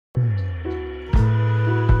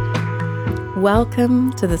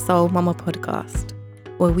Welcome to the Soul Mama podcast,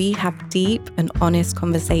 where we have deep and honest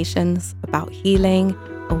conversations about healing,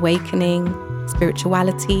 awakening,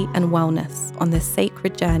 spirituality, and wellness on this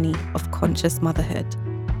sacred journey of conscious motherhood.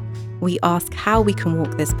 We ask how we can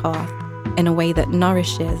walk this path in a way that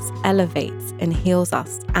nourishes, elevates, and heals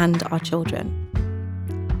us and our children.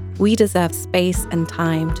 We deserve space and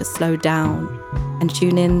time to slow down and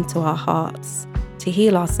tune in to our hearts, to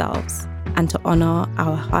heal ourselves, and to honor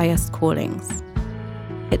our highest callings.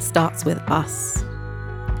 It starts with us.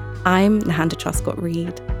 I'm Nahanda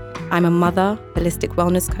Truscott-Reed. I'm a mother, holistic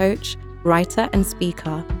wellness coach, writer, and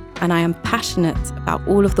speaker, and I am passionate about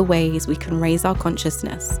all of the ways we can raise our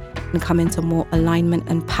consciousness and come into more alignment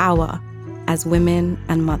and power as women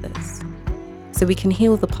and mothers, so we can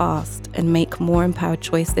heal the past and make more empowered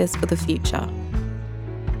choices for the future.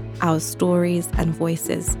 Our stories and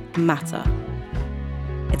voices matter.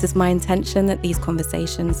 It is my intention that these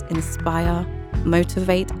conversations inspire,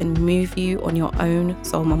 motivate, and move you on your own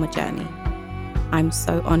Soul Mama journey. I'm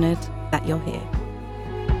so honored that you're here.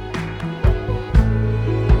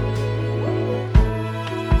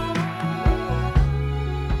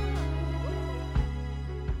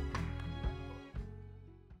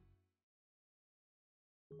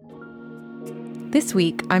 This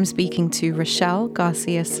week, I'm speaking to Rachelle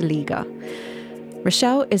Garcia Seliga.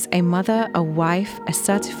 Rachelle is a mother, a wife, a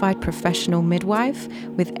certified professional midwife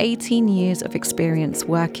with 18 years of experience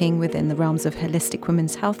working within the realms of holistic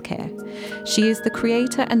women's healthcare. She is the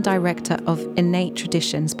creator and director of Innate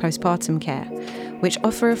Traditions Postpartum Care, which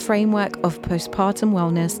offer a framework of postpartum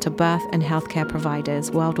wellness to birth and healthcare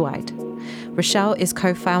providers worldwide. Rachelle is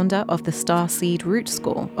co-founder of the Starseed Root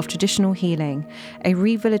School of Traditional Healing, a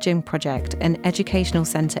revillaging project and educational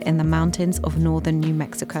center in the mountains of northern New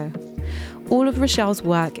Mexico. All of Rachelle's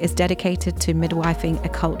work is dedicated to midwifing a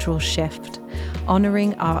cultural shift,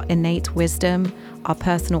 honoring our innate wisdom, our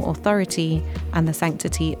personal authority, and the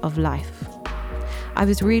sanctity of life. I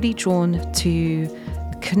was really drawn to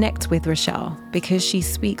connect with Rachelle because she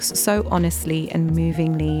speaks so honestly and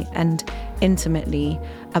movingly and intimately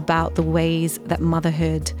about the ways that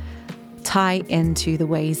motherhood tie into the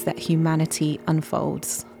ways that humanity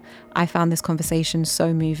unfolds. I found this conversation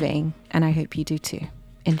so moving, and I hope you do too.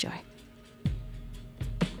 Enjoy.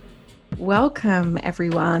 Welcome,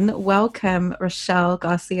 everyone. Welcome, Rachelle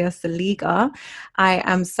Garcia Seliga. I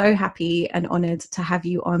am so happy and honored to have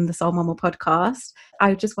you on the Soul Mama podcast.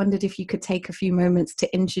 I just wondered if you could take a few moments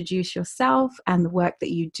to introduce yourself and the work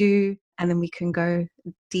that you do, and then we can go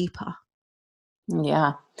deeper.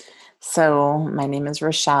 Yeah. So my name is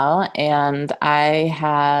Rachelle, and I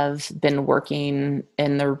have been working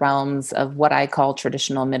in the realms of what I call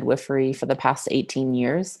traditional midwifery for the past 18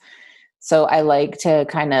 years. So I like to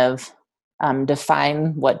kind of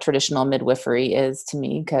define what traditional midwifery is to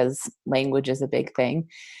me, because language is a big thing.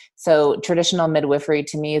 So traditional midwifery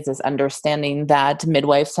to me is this understanding that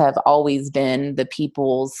midwives have always been the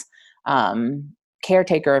people's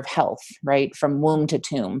caretaker of health, right? From womb to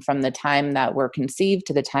tomb, from the time that we're conceived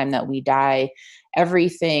to the time that we die.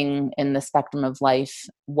 Everything in the spectrum of life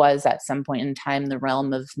was at some point in time the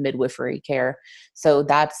realm of midwifery care. So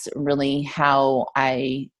that's really how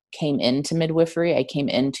I came into midwifery. I came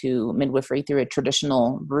into midwifery through a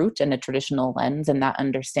traditional route and a traditional lens and that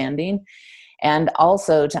understanding. And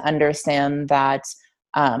also to understand that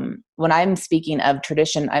when I'm speaking of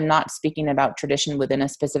tradition, I'm not speaking about tradition within a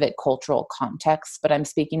specific cultural context, but I'm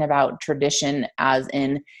speaking about tradition as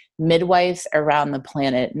in midwives around the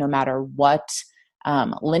planet, no matter what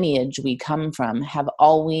lineage we come from, have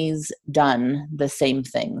always done the same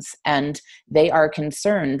things. And they are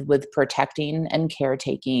concerned with protecting and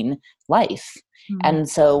caretaking life. Mm-hmm. And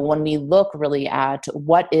so when we look really at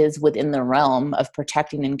what is within the realm of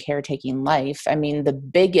protecting and caretaking life, I mean, the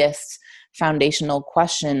biggest foundational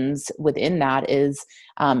questions within that is,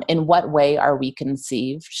 in what way are we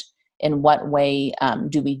conceived? In what way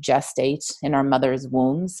do we gestate in our mother's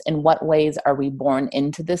wombs? In what ways are we born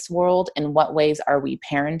into this world? In what ways are we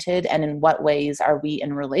parented? And in what ways are we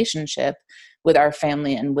in relationship with our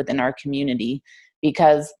family and within our community?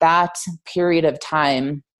 Because that period of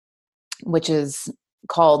time, which is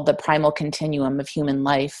called the primal continuum of human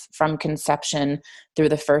life, from conception through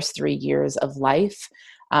the first 3 years of life,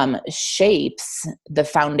 shapes the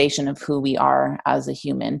foundation of who we are as a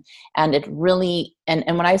human. And it really, and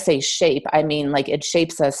when I say shape, I mean like it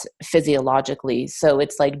shapes us physiologically. So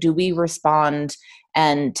it's like, do we respond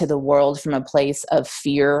and to the world from a place of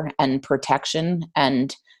fear and protection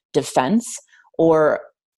and defense? Or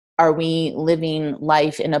are we living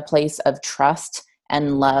life in a place of trust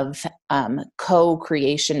and love,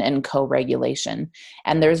 co-creation and co-regulation?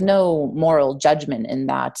 And there's no moral judgment in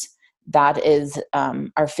that. that is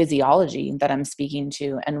our physiology that I'm speaking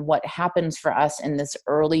to. And what happens for us in this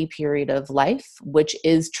early period of life, which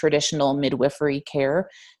is traditional midwifery care,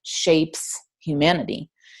 shapes humanity.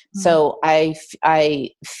 So I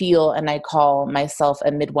feel, and I call myself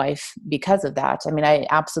a midwife because of that. I mean, I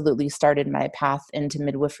absolutely started my path into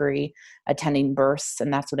midwifery attending births,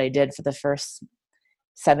 and that's what I did for the first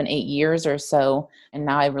 7-8 years or so. And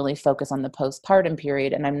now I really focus on the postpartum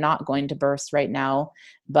period, and I'm not going to births right now,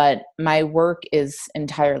 but my work is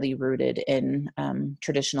entirely rooted in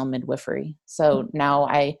traditional midwifery. So now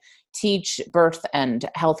I teach birth and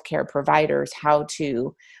healthcare providers how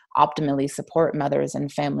to optimally support mothers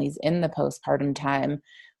and families in the postpartum time,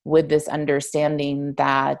 with this understanding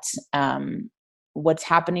that what's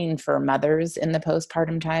happening for mothers in the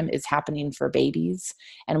postpartum time is happening for babies,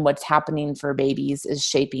 and what's happening for babies is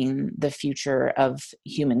shaping the future of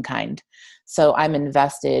humankind. So I'm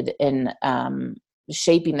invested in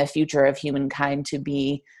shaping the future of humankind to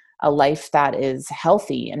be a life that is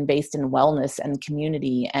healthy and based in wellness and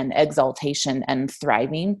community and exaltation and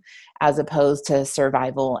thriving, as opposed to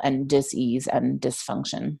survival and dis-ease and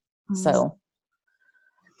dysfunction. So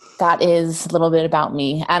that is a little bit about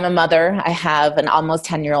me. I'm a mother. I have an almost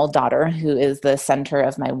 10-year-old daughter who is the center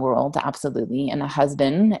of my world, absolutely, and a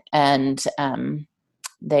husband. And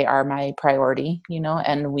they are my priority,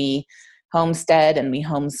 and we homestead and we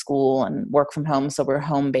homeschool and work from home. So we're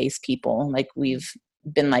home-based people. Like, we've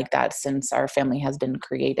been like that since our family has been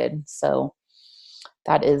created. So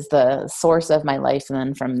that is the source of my life. And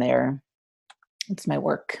then from there, it's my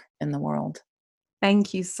work in the world.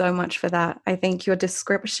 Thank you so much for that. I think your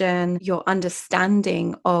description, your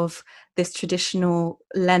understanding of this traditional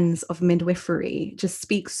lens of midwifery just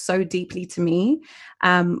speaks so deeply to me,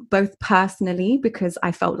 both personally, because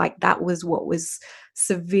I felt like that was what was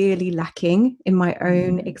severely lacking in my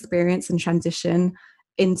own experience and transition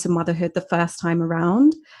into motherhood the first time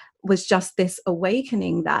around, was just this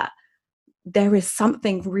awakening that there is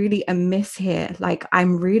something really amiss here. Like,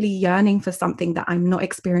 I'm really yearning for something that I'm not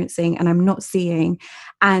experiencing and I'm not seeing.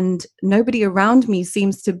 And nobody around me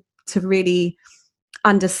seems to really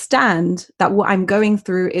understand that what I'm going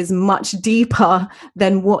through is much deeper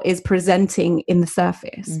than what is presenting in the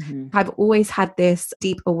surface. I've always had this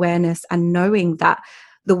deep awareness and knowing that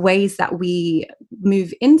the ways that we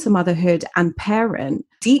move into motherhood and parent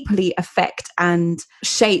deeply affect and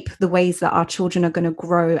shape the ways that our children are going to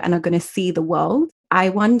grow and are going to see the world. I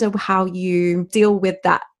wonder how you deal with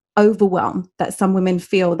that overwhelm that some women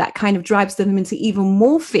feel, that kind of drives them into even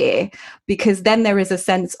more fear, because then there is a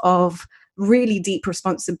sense of really deep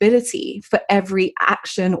responsibility for every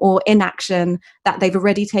action or inaction that they've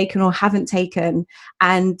already taken or haven't taken.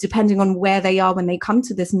 And depending on where they are when they come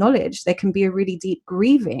to this knowledge, there can be a really deep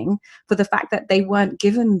grieving for the fact that they weren't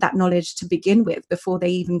given that knowledge to begin with before they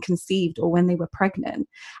even conceived or when they were pregnant.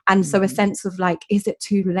 And so a sense of like, is it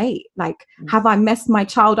too late? Like, have I messed my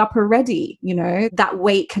child up already? That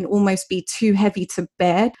weight can almost be too heavy to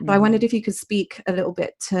bear. So I wondered if you could speak a little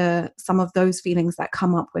bit to some of those feelings that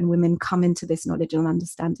come up when women come into this knowledge and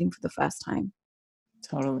understanding for the first time.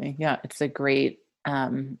 Totally. Yeah. It's a great,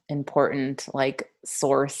 important,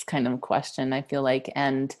 source kind of question, I feel like.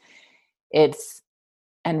 And it's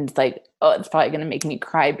like, oh, it's probably going to make me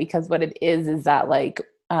cry, because what it is that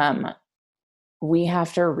we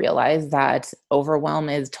have to realize that overwhelm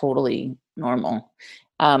is totally normal,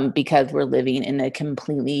 because we're living in a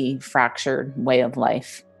completely fractured way of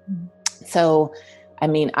life. So, I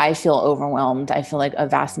mean, I feel overwhelmed. I feel like a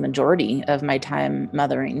vast majority of my time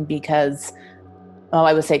mothering, because,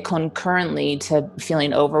 I would say concurrently to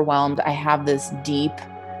feeling overwhelmed, I have this deep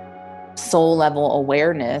soul level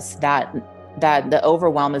awareness that the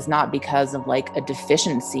overwhelm is not because of a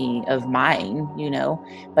deficiency of mine,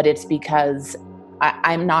 but it's because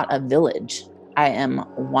I'm not a village. I am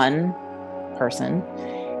one person.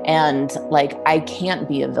 And I can't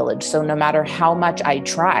be a village. So no matter how much I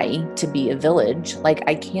try to be a village,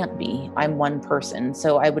 I can't be. I'm one person.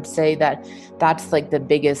 So I would say that that's the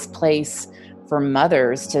biggest place for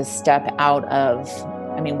mothers to step out of,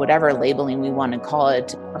 whatever labeling we want to call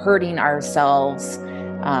it, hurting ourselves,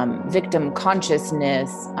 victim consciousness.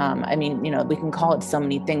 We can call it so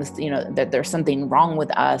many things, that there's something wrong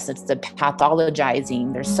with us. It's the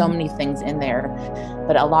pathologizing. There's so many things in there.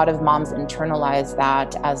 But a lot of moms internalize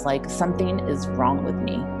that as something is wrong with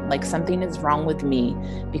me. Something is wrong with me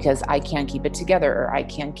because I can't keep it together, or I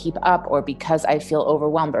can't keep up, or because I feel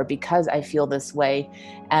overwhelmed, or because I feel this way.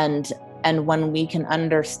 And when we can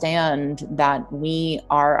understand that we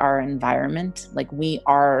are our environment, we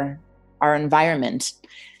are our environment.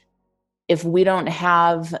 If we don't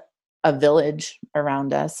have a village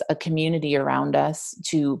around us, a community around us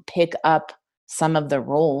to pick up some of the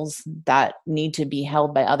roles that need to be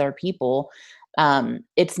held by other people.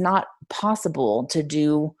 It's not possible to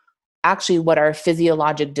do actually what our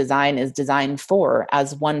physiologic design is designed for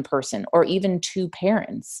as one person or even two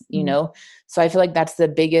parents, you know? So I feel like that's the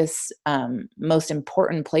biggest, most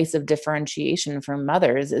important place of differentiation for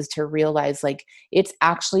mothers, is to realize like it's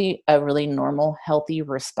actually a really normal, healthy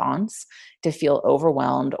response to feel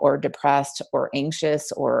overwhelmed or depressed or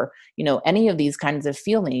anxious or, you know, any of these kinds of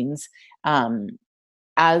feelings.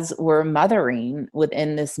 As we're mothering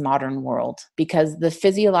within this modern world, because the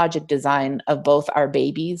physiologic design of both our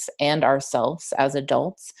babies and ourselves as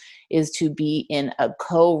adults is to be in a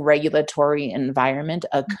co-regulatory environment,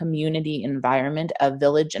 a community environment, a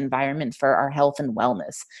village environment for our health and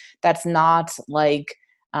wellness. That's not like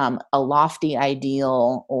a lofty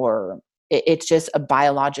ideal, or it's just a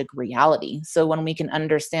biologic reality. So when we can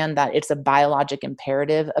understand that it's a biologic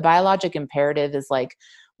imperative is like,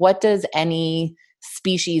 what does any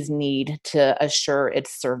species need to assure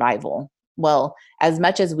its survival? Well, as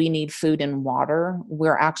much as we need food and water,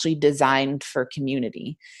 we're actually designed for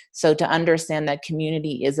community. So to understand that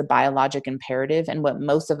community is a biologic imperative, and what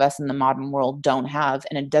most of us in the modern world don't have,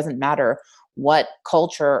 and it doesn't matter what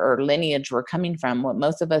culture or lineage we're coming from, what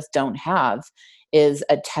most of us don't have is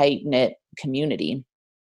a tight-knit community.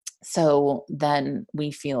 So then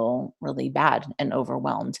we feel really bad and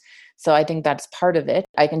overwhelmed. So I think that's part of it.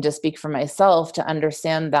 I can just speak for myself to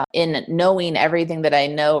understand that in knowing everything that I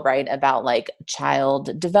know, right, about like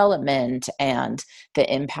child development and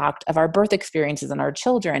the impact of our birth experiences on our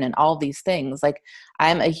children and all these things, like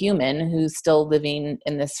I'm a human who's still living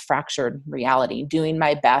in this fractured reality, doing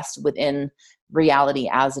my best within reality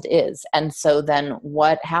as it is. And so then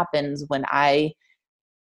what happens when I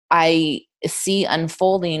see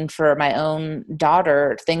unfolding for my own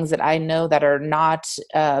daughter things that I know that are not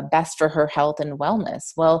best for her health and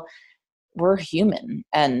wellness? Well, we're human.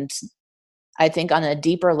 And I think on a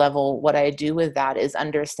deeper level, what I do with that is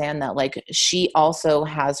understand that like she also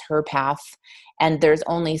has her path, and there's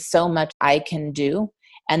only so much I can do.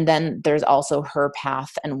 And then there's also her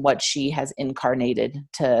path and what she has incarnated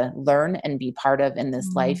to learn and be part of in this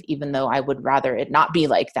life, even though I would rather it not be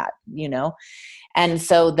like that, you know? And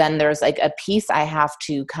so then there's like a piece I have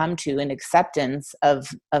to come to, an acceptance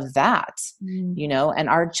of that, you know, and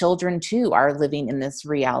our children too are living in this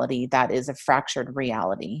reality that is a fractured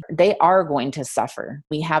reality. They are going to suffer.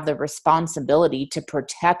 We have the responsibility to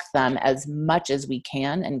protect them as much as we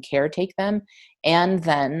can and caretake them. And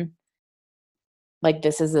then like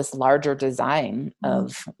this is this larger design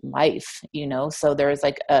of life, you know? So there's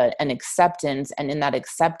like an acceptance, and in that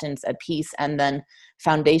acceptance, a peace, and then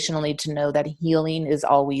foundationally to know that healing is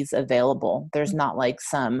always available. There's not like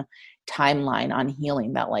some timeline on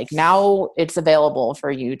healing that like now it's available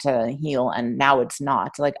for you to heal and now it's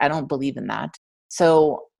not. Like, I don't believe in that.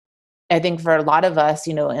 So I think for a lot of us,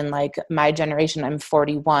 you know, in like my generation, I'm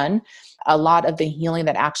 41, a lot of the healing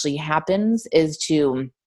that actually happens is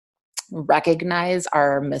to recognize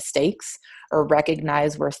our mistakes or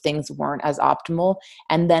recognize where things weren't as optimal,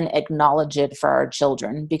 and then acknowledge it for our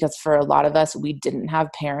children. Because for a lot of us, we didn't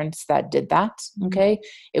have parents that did that. Okay.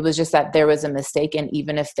 It was just that there was a mistake. And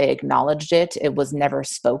even if they acknowledged it, it was never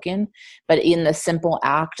spoken. But in the simple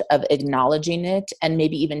act of acknowledging it and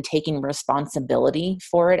maybe even taking responsibility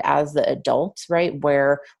for it as the adult, right,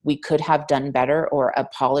 where we could have done better, or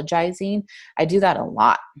apologizing, I do that a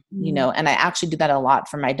lot, you know, and I actually do that a lot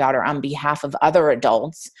for my daughter on behalf of other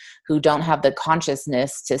adults who don't have the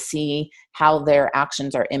consciousness to see how their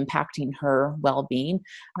actions are impacting her well-being.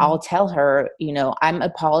 I'll tell her, you know, I'm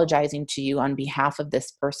apologizing to you on behalf of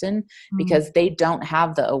this person, because they don't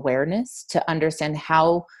have the awareness to understand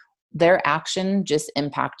how their action just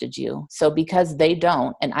impacted you. So because they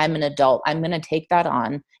don't, and I'm an adult, I'm going to take that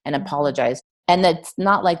on and apologize. And it's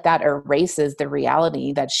not like that erases the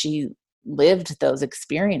reality that she lived those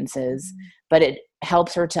experiences, but it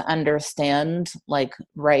helps her to understand like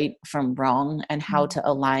right from wrong and how to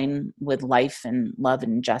align with life and love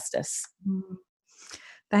and justice.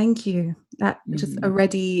 Thank you. That just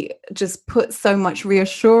already just put so much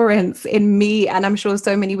reassurance in me, and I'm sure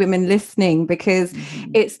so many women listening, because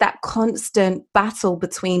it's that constant battle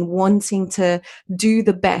between wanting to do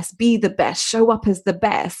the best, be the best, show up as the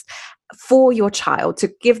best for your child, to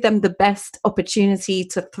give them the best opportunity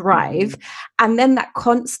to thrive. And then that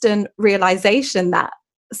constant realization that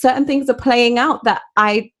certain things are playing out that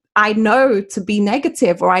I know to be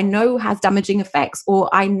negative, or I know has damaging effects, or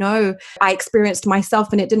I know I experienced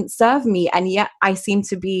myself and it didn't serve me. And yet I seem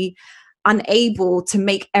to be unable to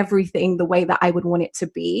make everything the way that I would want it to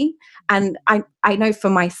be. And I know for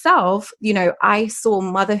myself, I saw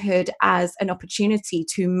motherhood as an opportunity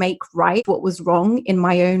to make right what was wrong in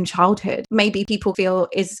my own childhood. Maybe people feel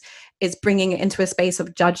is bringing it into a space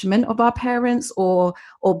of judgment of our parents or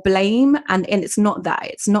blame, and it's not that.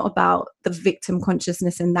 It's not about the victim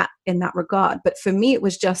consciousness in that regard. But for me, it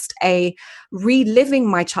was just a reliving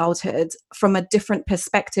my childhood from a different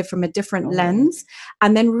perspective, from a different lens,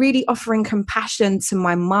 and then really offering compassion to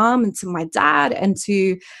my mom and to my dad and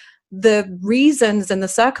to the reasons and the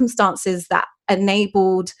circumstances that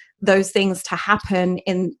enabled those things to happen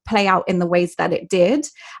and play out in the ways that it did,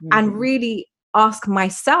 and really ask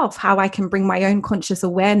myself how I can bring my own conscious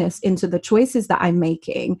awareness into the choices that I'm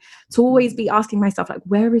making, to always be asking myself, like,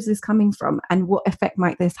 where is this coming from and what effect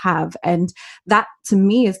might this have? And that to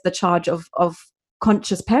me is the charge of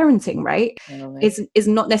conscious parenting, right? Is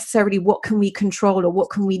not necessarily what can we control or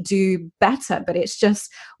what can we do better, but it's just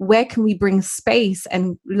where can we bring space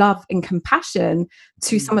and love and compassion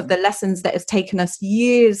to some of the lessons that has taken us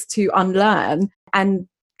years to unlearn, and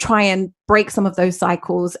try and break some of those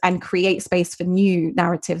cycles and create space for new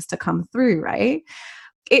narratives to come through, right?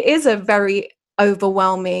 It is a very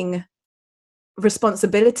overwhelming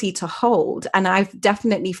responsibility to hold, and I've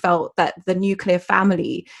definitely felt that the nuclear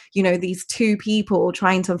family, these two people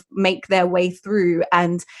trying to make their way through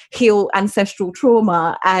and heal ancestral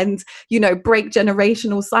trauma and break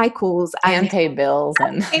generational cycles and pay bills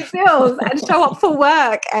and show up for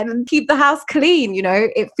work and keep the house clean.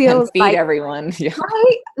 It feels and feed like everyone,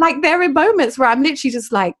 right? Like there are moments where I'm literally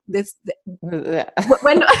just like this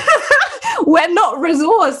when we're not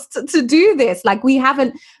resourced to do this. Like we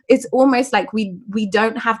haven't, it's almost like we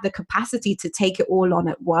don't have the capacity to take it all on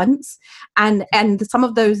at once. And some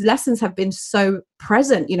of those lessons have been so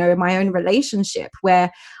present, in my own relationship,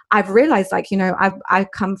 where I've realized, like, I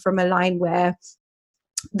come from a line where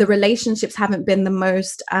the relationships haven't been the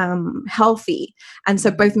most healthy. And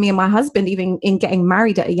so both me and my husband, even in getting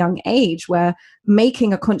married at a young age, were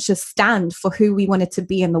making a conscious stand for who we wanted to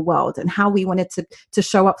be in the world and how we wanted to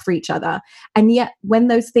show up for each other. And yet when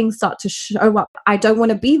those things start to show up, I don't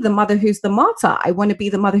want to be the mother who's the martyr. I want to be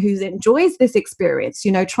the mother who enjoys this experience,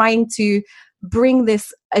 trying to bring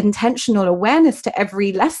this intentional awareness to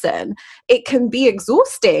every lesson. It can be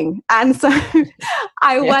exhausting. And so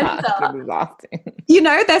I wonder,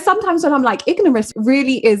 there's sometimes when I'm like, ignorance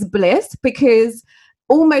really is bliss, because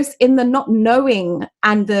almost in the not knowing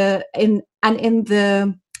and in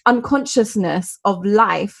the unconsciousness of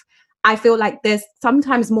life, I feel like there's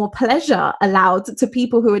sometimes more pleasure allowed to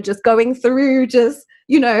people who are just going through, just,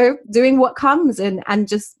 doing what comes and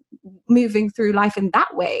just moving through life in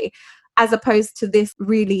that way, as opposed to this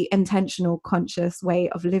really intentional, conscious way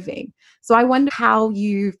of living. So I wonder how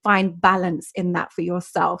you find balance in that for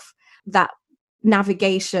yourself, that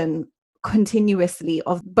navigation continuously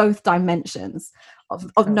of both dimensions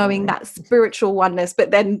of knowing that spiritual oneness,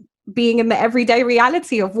 but then being in the everyday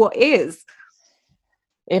reality of what is.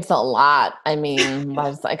 It's a lot. I mean,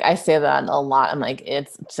 I say that a lot. I'm like,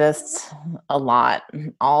 it's just a lot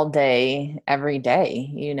all day, every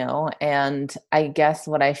day, and I guess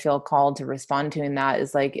what I feel called to respond to in that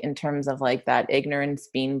is like, in terms of like that ignorance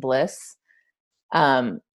being bliss,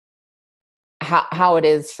 how it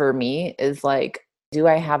is for me is like, do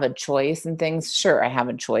I have a choice in things? Sure, I have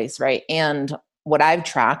a choice, right? And what I've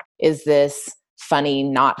tracked is this funny,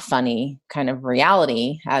 not funny kind of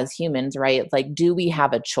reality as humans, right? Like, do we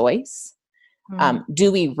have a choice?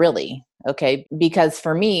 Do we really? Okay. Because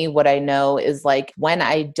for me, what I know is like, when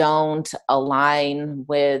I don't align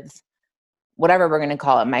with whatever we're going to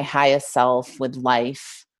call it, my highest self, with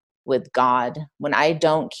life, with God, when I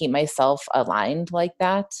don't keep myself aligned like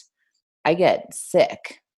that, I get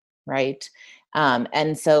sick. Right.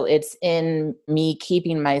 And so it's in me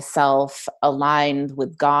keeping myself aligned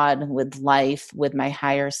with God, with life, with my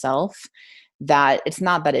higher self, that it's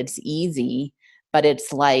not that it's easy, but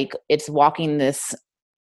it's like, it's walking this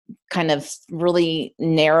kind of really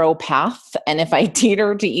narrow path. And if I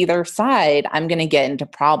teeter to either side, I'm going to get into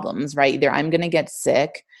problems, right? Either I'm going to get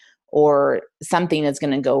sick, or something is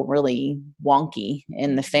going to go really wonky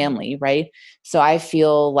in the family, right? So I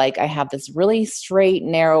feel like I have this really straight,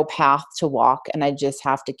 narrow path to walk, and I just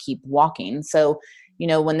have to keep walking. So,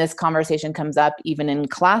 when this conversation comes up, even in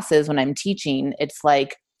classes, when I'm teaching, it's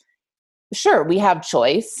like, sure, we have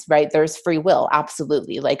choice, right? There's free will.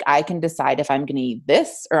 Absolutely. Like, I can decide if I'm going to eat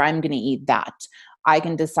this or I'm going to eat that. I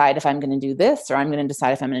can decide if I'm going to do this or I'm going to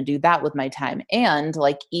decide if I'm going to do that with my time. And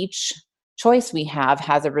like, each choice we have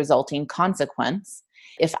has a resulting consequence.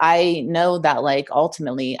 If I know that, like,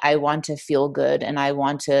 ultimately I want to feel good and I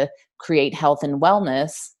want to create health and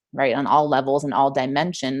wellness, right? On all levels and all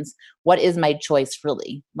dimensions, what is my choice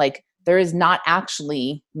really? Like, there is not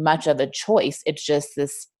actually much of a choice. It's just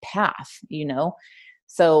this path,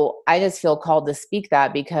 So I just feel called to speak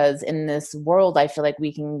that, because in this world, I feel like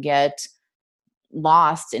we can get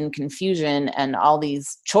lost in confusion and all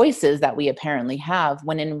these choices that we apparently have,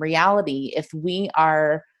 when in reality, if we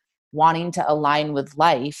are wanting to align with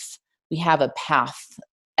life, we have a path,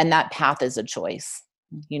 and that path is a choice,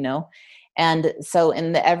 you know and so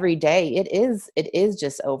in the everyday, it is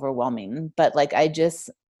just overwhelming. But like,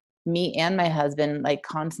 me and my husband, like,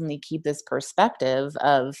 constantly keep this perspective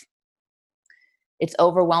of, it's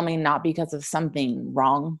overwhelming not because of something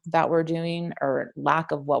wrong that we're doing or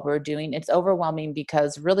lack of what we're doing. It's overwhelming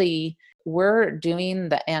because really we're doing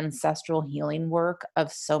the ancestral healing work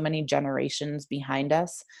of so many generations behind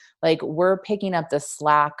us. Like, we're picking up the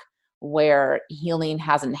slack where healing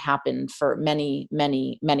hasn't happened for many,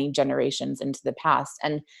 many, many generations into the past.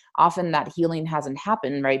 And often that healing hasn't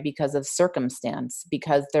happened, right, because of circumstance,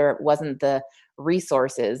 because there wasn't the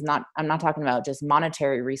resources. Not I'm not talking about just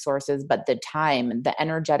monetary resources, but the time, the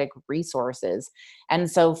energetic resources. And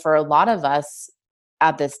so for a lot of us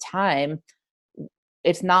at this time,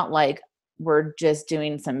 it's not like we're just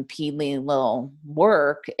doing some peely little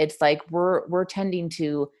work. It's like we're tending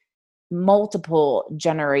to multiple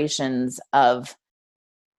generations of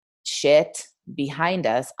shit behind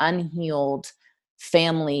us, unhealed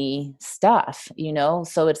family stuff.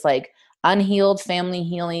 So it's like unhealed family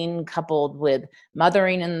healing coupled with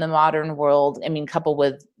mothering in the modern world. I mean, coupled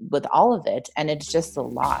with all of it, and it's just a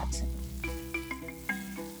lot.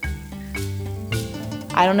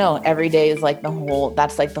 I don't know. Every day is like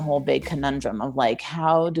that's like the whole big conundrum of like,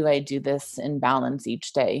 how do I do this in balance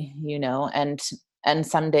each day? And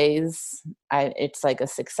some days it's like a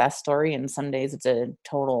success story, and some days it's a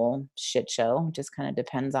total shit show. It just kind of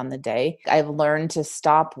depends on the day. I've learned to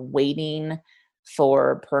stop waiting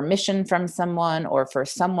for permission from someone or for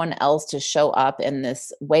someone else to show up in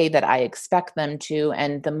this way that I expect them to.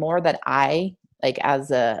 And the more that I, like,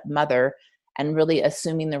 as a mother, and really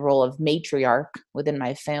assuming the role of matriarch within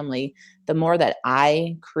my family, the more that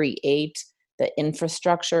I create the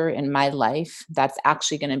infrastructure in my life that's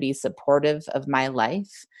actually going to be supportive of my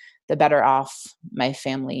life, the better off my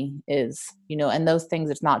family is. And those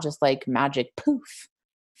things, it's not just like magic poof.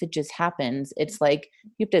 If it just happens, it's like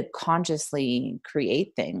you have to consciously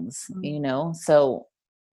create things. So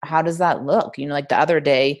how does that look? Like the other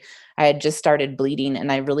day, I had just started bleeding,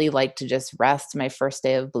 and I really like to just rest my first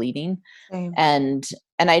day of bleeding. Same.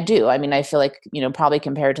 And I do. I mean, I feel like, probably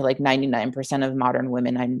compared to like 99% of modern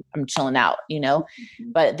women, I'm chilling out.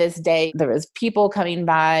 But this day there was people coming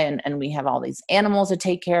by, and we have all these animals to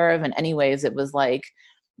take care of. And anyways, it was like,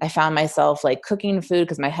 I found myself like cooking food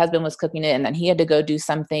because my husband was cooking it, and then he had to go do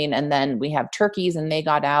something. And then we have turkeys and they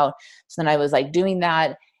got out. So then I was like doing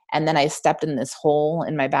that. And then I stepped in this hole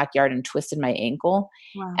in my backyard and twisted my ankle.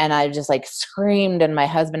 Wow. And I just like screamed, and my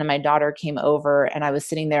husband and my daughter came over, and I was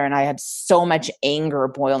sitting there, and I had so much anger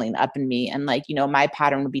boiling up in me. And like, my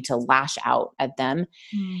pattern would be to lash out at them.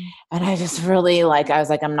 And I just really I was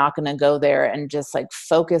like, I'm not going to go there, and just like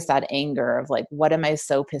focus that anger of like, what am I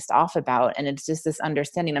so pissed off about? And it's just this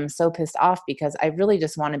understanding, I'm so pissed off because I really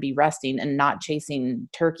just want to be resting and not chasing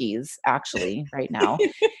turkeys actually right now.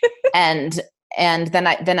 And then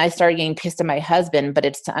I started getting pissed at my husband, but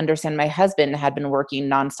it's to understand my husband had been working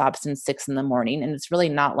nonstop since 6 a.m. And it's really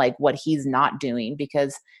not like what he's not doing,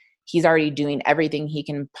 because he's already doing everything he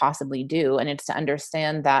can possibly do. And it's to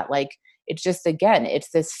understand that, like, it's just, again,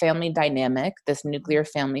 it's this family dynamic, this nuclear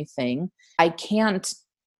family thing. I can't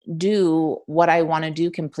do what I want to do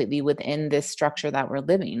completely within this structure that we're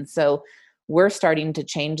living. So we're starting to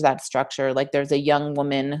change that structure. Like, there's a young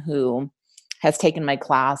woman who has taken my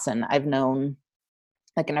class, and I've known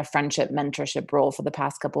like in a friendship mentorship role for the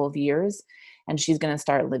past couple of years. And she's going to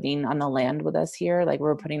start living on the land with us here. Like,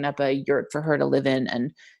 we're putting up a yurt for her to live in,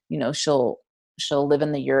 and, she'll live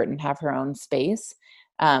in the yurt and have her own space.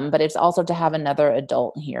 But it's also to have another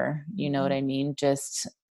adult here. You know what I mean? Just,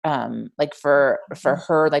 like for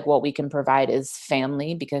her, like what we can provide is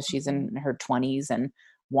family, because she's in her 20s and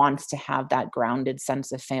wants to have that grounded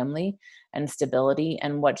sense of family and stability.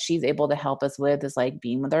 And what she's able to help us with is like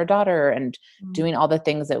being with our daughter and doing all the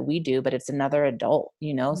things that we do, but it's another adult.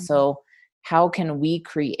 So how can we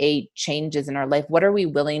create changes in our life? What are we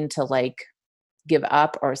willing to like give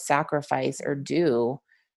up or sacrifice or do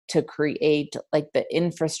to create like the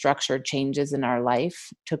infrastructure changes in our life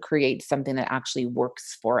to create something that actually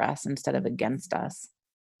works for us instead of against us?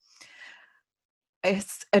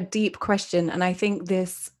 It's a deep question. And I think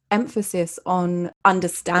this emphasis on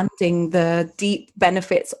understanding the deep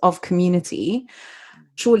benefits of community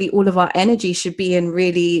surely all of our energy should be in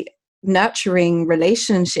really nurturing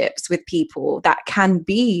relationships with people that can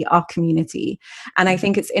be our community. And I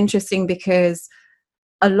think it's interesting because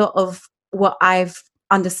a lot of what I've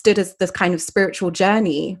understood as this kind of spiritual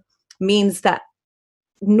journey means that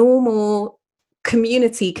normal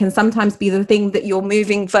community can sometimes be the thing that you're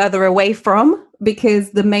moving further away from,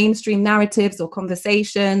 because the mainstream narratives or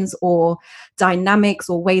conversations or dynamics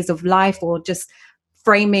or ways of life or just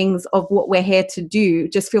framings of what we're here to do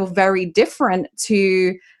just feel very different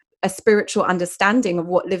to a spiritual understanding of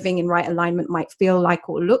what living in right alignment might feel like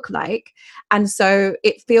or look like. And so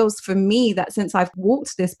it feels for me that since I've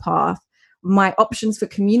walked this path, my options for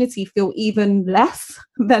community feel even less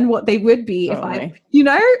than what they would be if I,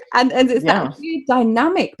 and it's that weird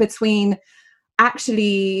dynamic between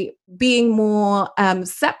actually being more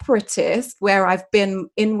separatist, where I've been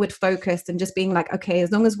inward focused and just being like, okay,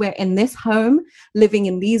 as long as we're in this home, living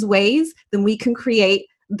in these ways, then we can create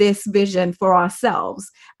this vision for ourselves.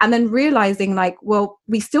 And then realizing like, well,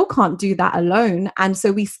 we still can't do that alone. And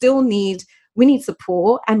so we need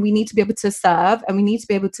support, and we need to be able to serve, and we need to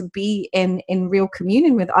be able to be in real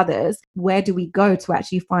communion with others. Where do we go to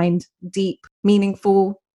actually find deep,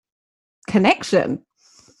 meaningful connection?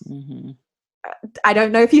 Mm-hmm. I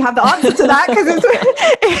don't know if you have the answer to that, because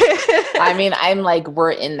it's I mean, I'm like,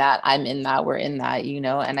 we're in that, we're in that,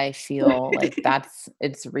 and I feel like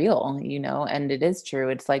it's real, and it is true.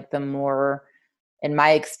 It's like the more, in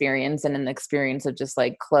my experience and in the experience of just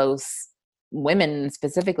like close women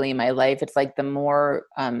specifically in my life, it's like the more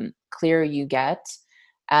clear you get,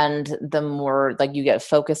 and the more like you get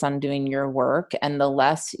focused on doing your work, and the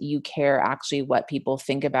less you care actually what people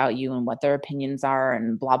think about you and what their opinions are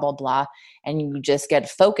and blah, blah, blah. And you just get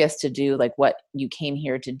focused to do like what you came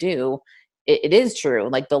here to do. It is true.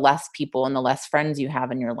 Like the less people and the less friends you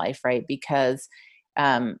have in your life, right? Because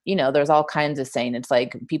there's all kinds of saying. It's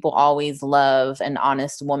like people always love an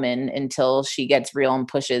honest woman until she gets real and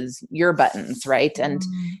pushes your buttons, right? And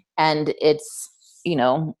it's,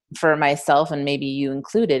 for myself, and maybe you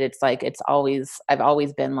included, it's like I've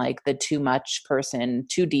always been like the too much person,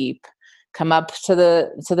 too deep, come up to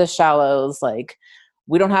the shallows, like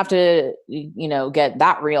we don't have to, get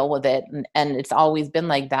that real with it. And it's always been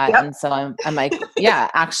like that. Yep. And so I'm like,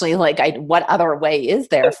 yeah, actually, like what other way is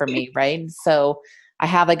there for me? Right. So I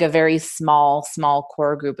have like a very small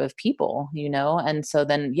core group of people, and so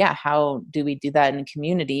then, how do we do that in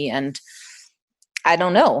community? And I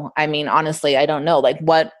don't know. I mean, honestly, I don't know like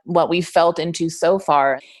what we felt into so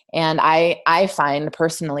far. And I find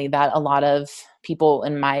personally that a lot of people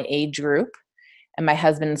in my age group, and my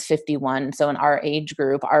husband's 51, so in our age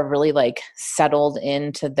group, are really like settled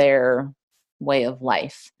into their way of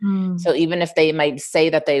life. So even if they might say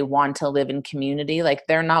that they want to live in community, like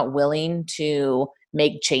they're not willing to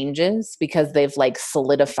make changes because they've like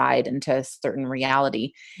solidified into a certain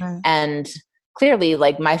reality. Right. And clearly,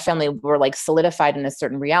 like my family, we're like solidified in a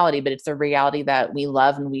certain reality, but it's a reality that we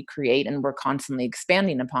love and we create and we're constantly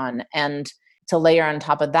expanding upon. And to layer on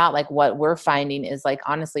top of that, like what we're finding is like,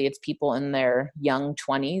 honestly, it's people in their young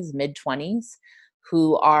 20s, mid 20s,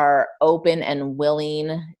 who are open and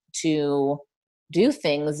willing to do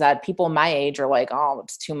things that people my age are like, oh,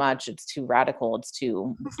 it's too much. It's too radical. It's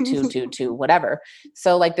too whatever.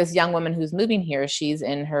 So like this young woman who's moving here, she's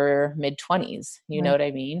in her mid 20s, you know what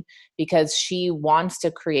I mean? Because she wants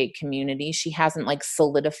to create community. She hasn't like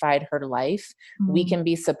solidified her life. We can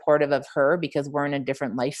be supportive of her because we're in a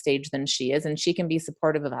different life stage than she is. And she can be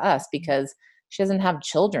supportive of us because she doesn't have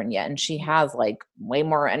children yet. And she has like way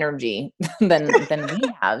more energy than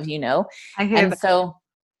we have, I hear that.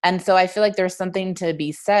 And so I feel like there's something to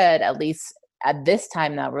be said, at least at this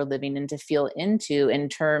time that we're living in, to feel into in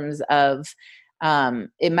terms of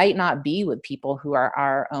it might not be with people who are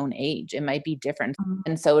our own age. It might be different.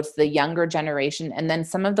 And so it's the younger generation, and then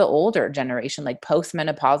some of the older generation, like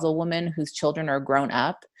postmenopausal women whose children are grown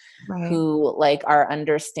up, right, who like are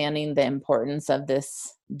understanding the importance of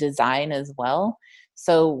this design as well.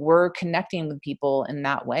 So we're connecting with people in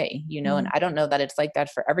that way, and I don't know that it's like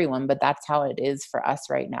that for everyone, but that's how it is for us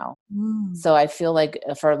right now. So I feel like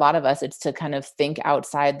for a lot of us, it's to kind of think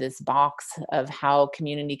outside this box of how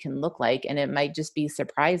community can look like. And it might just be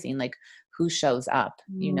surprising, like who shows up,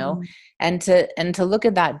 and to look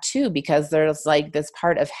at that too, because there's like this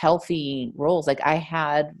part of healthy roles. Like I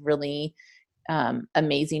had really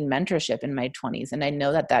amazing mentorship in my 20s. And I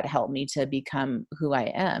know that helped me to become who I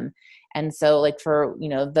am. And so like for,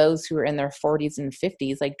 those who are in their 40s and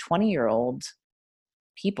 50s, like 20-year-old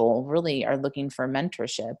people really are looking for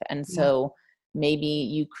mentorship. And so maybe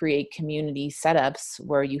you create community setups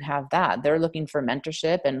where you have that. They're looking for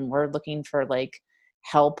mentorship, and we're looking for like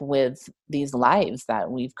help with these lives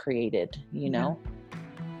that we've created, you know?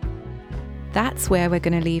 That's where we're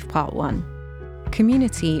going to leave part 1.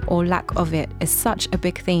 Community, or lack of it, is such a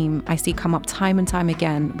big theme I see come up time and time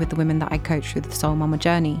again with the women that I coach through the Soul Mama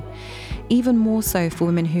journey. Even more so for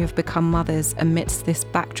women who have become mothers amidst this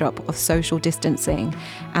backdrop of social distancing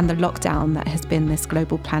and the lockdown that has been this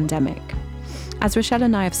global pandemic. As Rachelle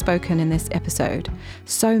and I have spoken in this episode,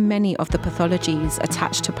 so many of the pathologies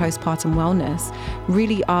attached to postpartum wellness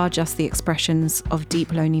really are just the expressions of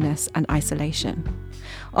deep loneliness and isolation.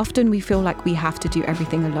 Often we feel like we have to do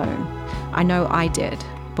everything alone. I know I did,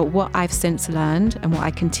 but what I've since learned and what I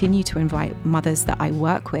continue to invite mothers that I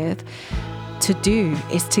work with to do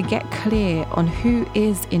is to get clear on who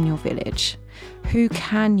is in your village, who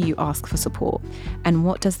can you ask for support, and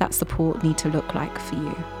what does that support need to look like for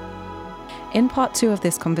you. In part 2 of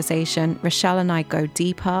this conversation, Rachelle and I go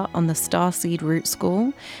deeper on the Starseed Root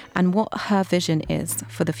School and what her vision is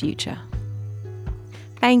for the future.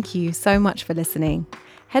 Thank you so much for listening.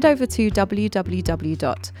 Head over to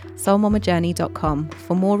www.soulmamajourney.com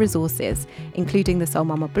for more resources, including the Soul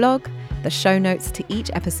Mama blog, the show notes to each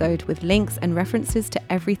episode with links and references to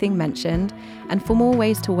everything mentioned, and for more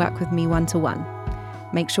ways to work with me one-to-one.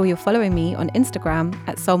 Make sure you're following me on Instagram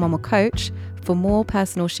at Soul Mama Coach for more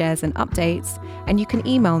personal shares and updates, and you can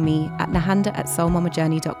email me at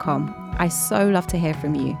nahanda@soulmamajourney.com. I so love to hear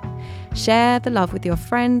from you. Share the love with your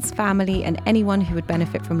friends, family, and anyone who would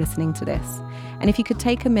benefit from listening to this. And if you could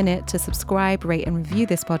take a minute to subscribe, rate, and review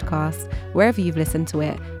this podcast wherever you've listened to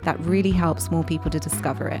it, that really helps more people to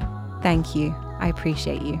discover it. Thank you. I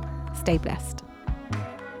appreciate you. Stay blessed.